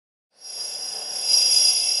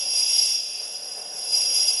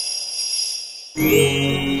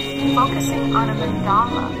Focusing on a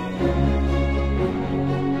mandala.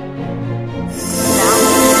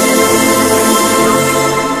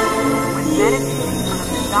 When meditating on a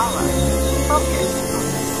mandala, focus on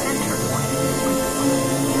the center point.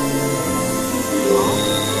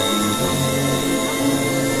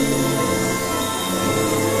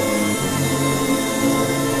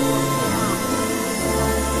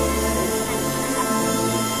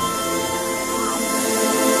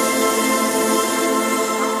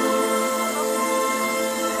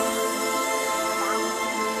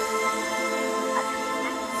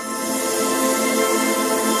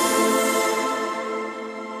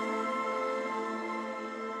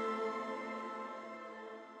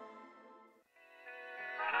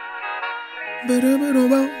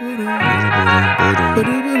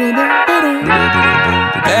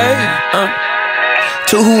 Hey,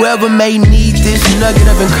 to whoever may need this nugget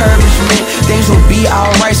of encouragement, things will be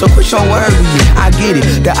alright, so quit your worry. I get it,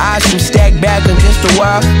 the odds seem stacked back against the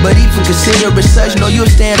wall, but even consider it such, know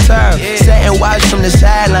you'll stand tall. Sat and watch from the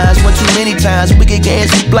sidelines one too many times. Wicked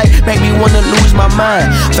games we play make me wanna lose my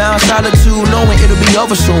mind. Found solitude knowing it'll be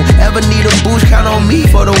over soon. Ever need a boost, count on me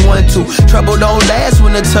for the 1-2. Trouble don't last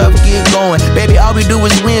when the tough get going. Baby, all we do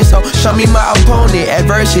is win, so show me my opponent.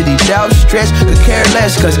 Adversity, doubt, stress, could care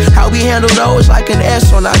less, cause how we handle those like an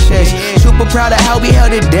S on our chest. Super proud of how we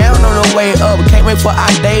held it down on the way up. Can't wait for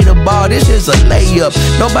our day to ball, this is a layup.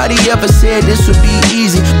 Nobody ever said this would be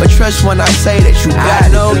easy, but trust when I say that you got it. I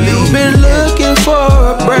know you've been looking for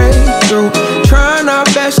a breakthrough, trying our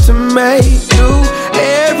best to make do.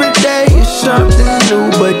 Every day is something new,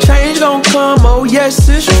 but change gon' come, oh yes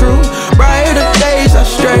it's true. Brighter days are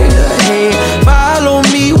straight ahead. Follow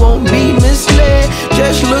me, won't be misled.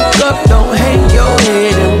 Just look up, don't hang your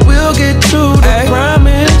head, and we'll get to the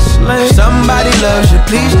promised land. Somebody loves you,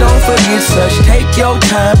 please don't forget such. Take your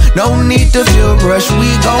time, no need to feel rushed. We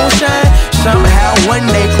gon' shine somehow one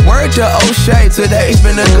day. Word to O'Shea, today's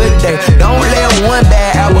been a good day. Don't let one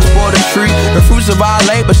bad apple spoil the tree. The fruits of our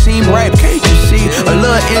labor seem ripe, can't you see? A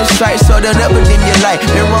little insight so they'll never dim your light.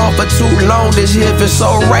 Been wrong for too long, this here feels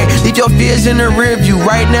so right. Leave your fears in the rear view,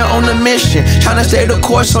 right now on a mission. Tryna stay the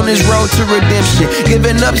course on this road to redemption.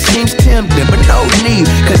 Giving up seems tempting, but no need,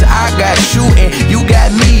 cause I got you and you got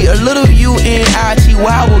me. A little UNITY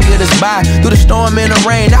will get us by. Through the storm and the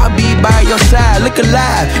rain, I'll be by your side. Look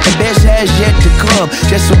alive, the best has yet to come.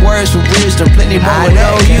 Just some words of wisdom, plenty more. I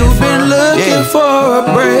know you've been looking for a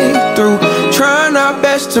breakthrough, trying our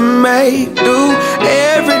best to make do.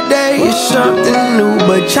 Every day is something new,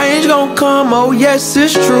 but change gon' come, oh yes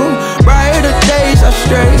it's true. Brighter days are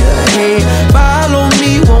straight ahead. Follow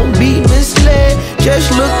me, won't be misled.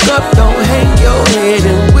 Just look up, don't hang your head,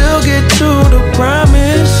 and we'll get to the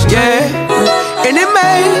promise, yeah. And it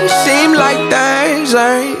may seem like things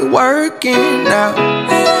ain't working out,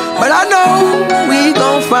 but I know we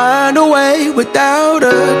gon' find a way without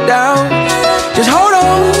a doubt. Just hold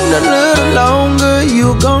on a little longer,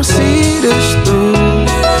 you gon' see this through.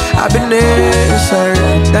 I've been there,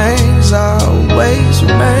 certain things always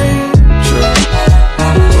remain.